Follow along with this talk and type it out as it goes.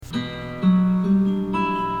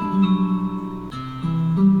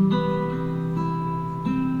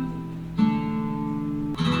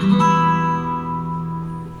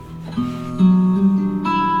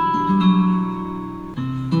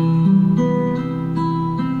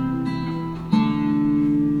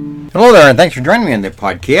Hello there, and thanks for joining me on the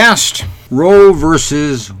podcast. Roe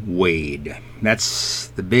versus Wade. That's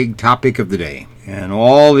the big topic of the day. And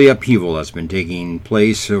all the upheaval that's been taking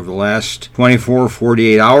place over the last 24,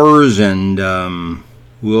 48 hours and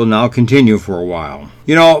will now continue for a while.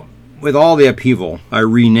 You know, with all the upheaval, I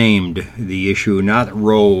renamed the issue not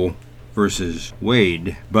Roe versus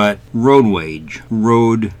Wade, but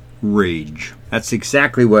road rage. That's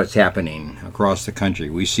exactly what's happening across the country.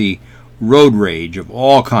 We see road rage of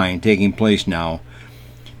all kind taking place now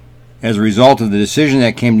as a result of the decision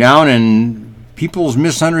that came down and people's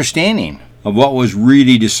misunderstanding of what was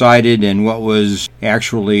really decided and what was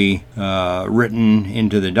actually written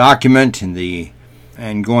into the document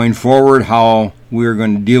and going forward how we're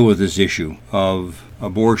going to deal with this issue of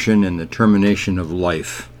abortion and the termination of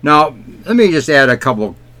life. Now, let me just add a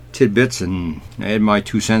couple tidbits and add my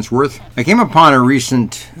 2 cents worth. I came upon a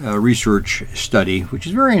recent research study, which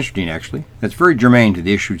is very interesting actually, that's very germane to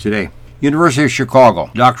the issue today. University of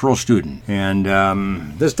Chicago, doctoral student. And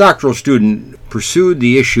this doctoral student pursued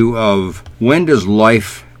the issue of when does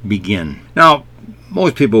life begin? Now,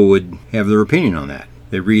 most people would have their opinion on that.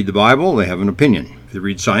 They read the Bible, they have an opinion. If they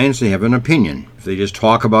read science, they have an opinion. If they just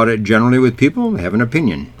talk about it generally with people, they have an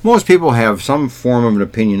opinion. Most people have some form of an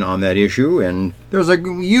opinion on that issue, and there's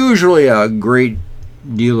usually a great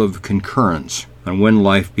deal of concurrence on when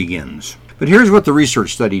life begins. But here's what the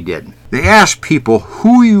research study did. They asked people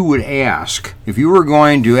who you would ask if you were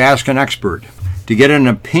going to ask an expert to get an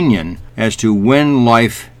opinion as to when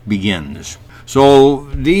life begins. So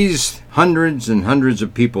these hundreds and hundreds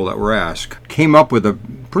of people that were asked came up with a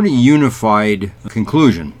pretty unified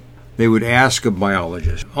conclusion. They would ask a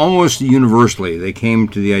biologist. Almost universally, they came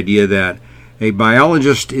to the idea that a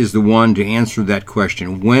biologist is the one to answer that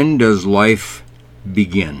question. When does life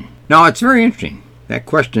begin? Now, it's very interesting. That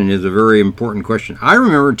question is a very important question. I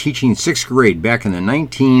remember teaching 6th grade back in the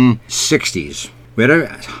 1960s. We had a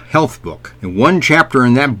health book, and one chapter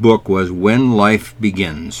in that book was When Life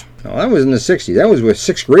Begins. Now, that was in the 60s. That was with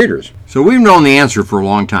 6th graders. So we've known the answer for a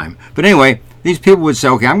long time. But anyway, these people would say,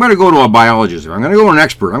 okay, I'm going to go to a biologist. If I'm going to go to an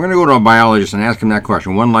expert, I'm going to go to a biologist and ask him that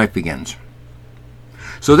question, when life begins.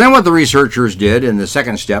 So then what the researchers did in the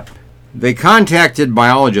second step, they contacted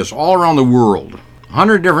biologists all around the world.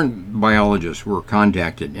 100 different biologists were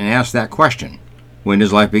contacted and asked that question, when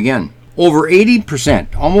does life begin? Over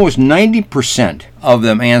 80%, almost 90% of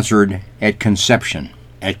them answered at conception.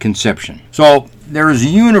 So there's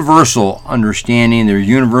universal understanding, there's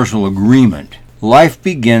universal agreement. Life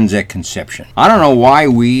begins at conception. I don't know why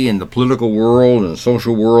we in the political world and the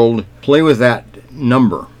social world play with that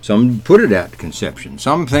number. Some put it at conception.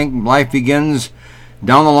 Some think life begins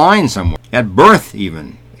down the line somewhere, at birth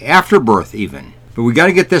even, after birth even. But we got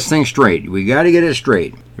to get this thing straight. We got to get it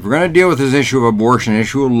straight. If we're going to deal with this issue of abortion,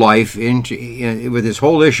 issue of life, with this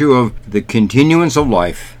whole issue of the continuance of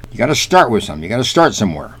life, you got to start with something. You got to start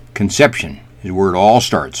somewhere. Conception is where it all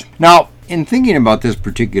starts. Now, in thinking about this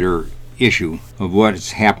particular issue of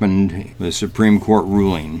what's happened with the Supreme Court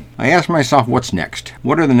ruling, I asked myself, what's next?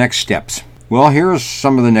 What are the next steps? Well, here's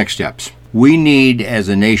some of the next steps. We need, as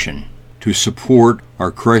a nation, to support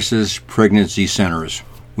our crisis pregnancy centers.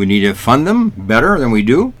 We need to fund them better than we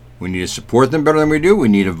do. We need to support them better than we do. We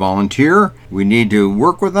need to volunteer. We need to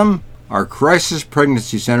work with them. Our crisis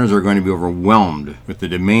pregnancy centers are going to be overwhelmed with the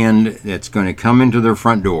demand that's going to come into their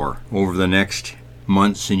front door over the next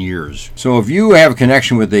months and years. So if you have a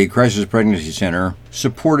connection with the crisis pregnancy center,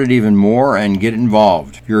 support it even more and get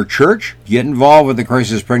involved. If you're a church, get involved with the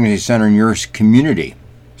crisis pregnancy center in your community.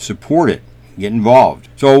 Support it. Get involved.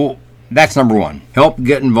 So that's number one. Help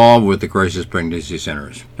get involved with the crisis pregnancy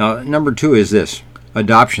centers. Now, number 2 is this,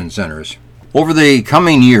 adoption centers. Over the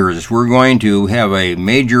coming years, we're going to have a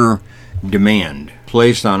major demand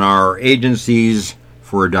placed on our agencies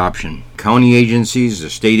for adoption. County agencies, the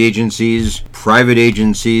state agencies, private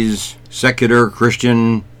agencies, secular,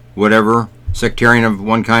 Christian, whatever, sectarian of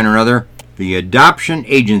one kind or another. The adoption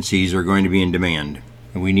agencies are going to be in demand,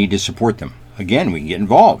 and we need to support them. Again, we can get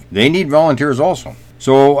involved. They need volunteers also.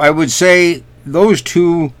 So I would say those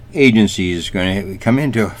 2 agencies are going to come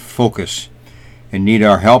into focus and need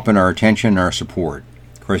our help and our attention and our support.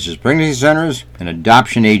 Crisis pregnancy centers and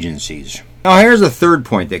adoption agencies. Now here's a third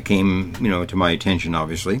point that came, to my attention,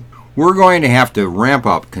 obviously. We're going to have to ramp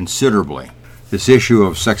up considerably this issue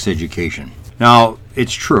of sex education. Now,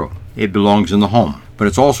 it's true. It belongs in the home. But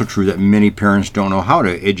it's also true that many parents don't know how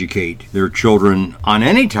to educate their children on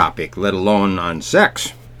any topic, let alone on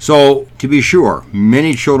sex. So, to be sure,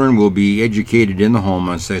 many children will be educated in the home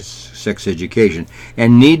on sex education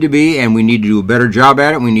and need to be, and we need to do a better job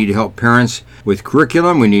at it. We need to help parents with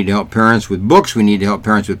curriculum. We need to help parents with books. We need to help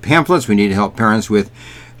parents with pamphlets. We need to help parents with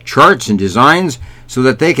charts and designs so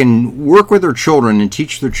that they can work with their children and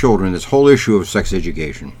teach their children this whole issue of sex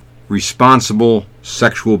education. Responsible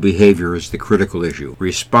sexual behavior is the critical issue.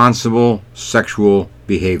 Responsible sexual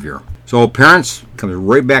behavior. So parents, comes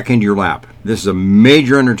right back into your lap. This is a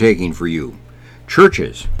major undertaking for you.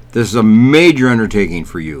 Churches, this is a major undertaking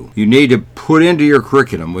for you. You need to put into your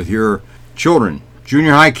curriculum with your children,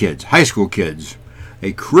 junior high kids, high school kids,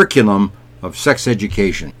 a curriculum of sex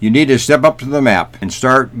education. You need to step up to the map and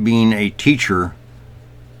start being a teacher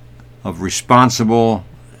of responsible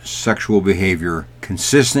sexual behavior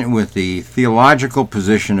consistent with the theological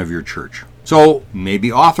position of your church. So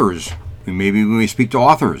maybe authors, maybe when we speak to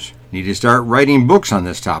authors, need to start writing books on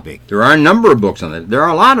this topic. There are a number of books on it. There are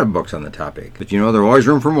a lot of books on the topic, but there's always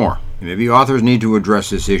room for more. Maybe authors need to address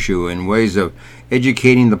this issue in ways of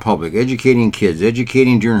educating the public, educating kids,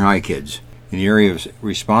 educating junior high kids in the area of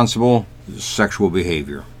responsible sexual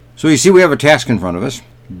behavior. So you see, we have a task in front of us.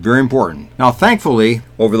 Very important. Now, thankfully,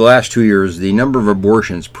 over the last 2 years, the number of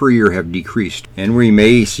abortions per year have decreased, and we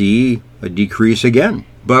may see a decrease again.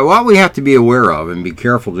 But what we have to be aware of and be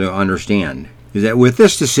careful to understand is that with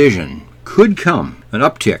this decision could come an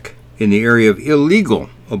uptick in the area of illegal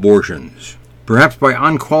abortions, perhaps by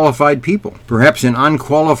unqualified people, perhaps in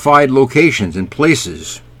unqualified locations and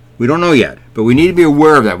places. We don't know yet, but we need to be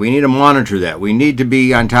aware of that. We need to monitor that. We need to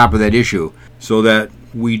be on top of that issue so that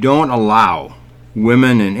we don't allow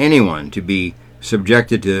women and anyone to be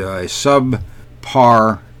subjected to a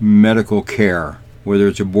subpar medical care, whether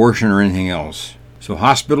it's abortion or anything else. So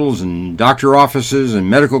hospitals and doctor offices and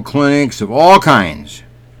medical clinics of all kinds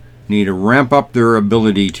need to ramp up their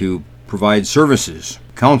ability to provide services,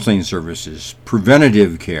 counseling services,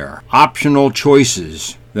 preventative care, optional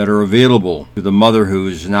choices that are available to the mother who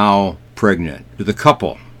is now pregnant, to the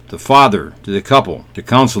couple, the father, to the couple, to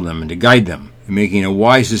counsel them and to guide them in making a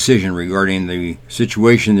wise decision regarding the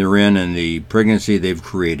situation they're in and the pregnancy they've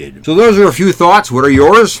created. So those are a few thoughts. What are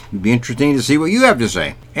yours? It'd be interesting to see what you have to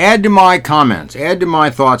say. Add to my comments, add to my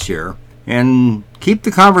thoughts here, and keep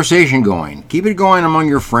the conversation going. Keep it going among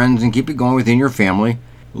your friends and keep it going within your family.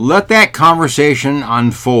 Let that conversation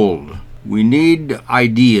unfold. We need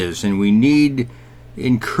ideas and we need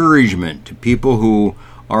encouragement to people who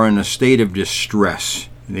are in a state of distress.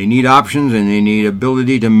 They need options and they need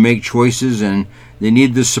ability to make choices, and they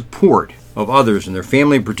need the support of others and their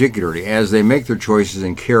family particularly as they make their choices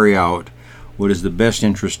and carry out what is the best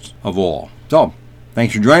interest of all. So,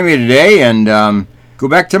 thanks for joining me today, and go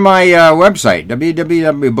back to my website,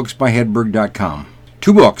 www.booksbyhedberg.com.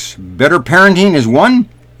 2 books. Better Parenting is one,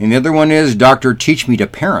 and the other one is Dr. Teach Me to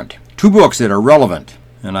Parent. 2 books that are relevant,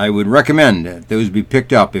 and I would recommend that those be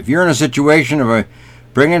picked up. If you're in a situation of a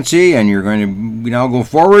pregnancy and you're going to go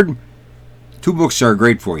forward, 2 books are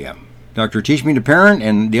great for you. Dr. Teach Me to Parent,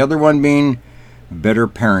 and the other one being Better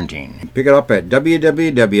Parenting. Pick it up at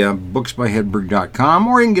www.booksbyhedberg.com,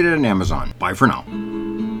 or you can get it on Amazon. Bye for now.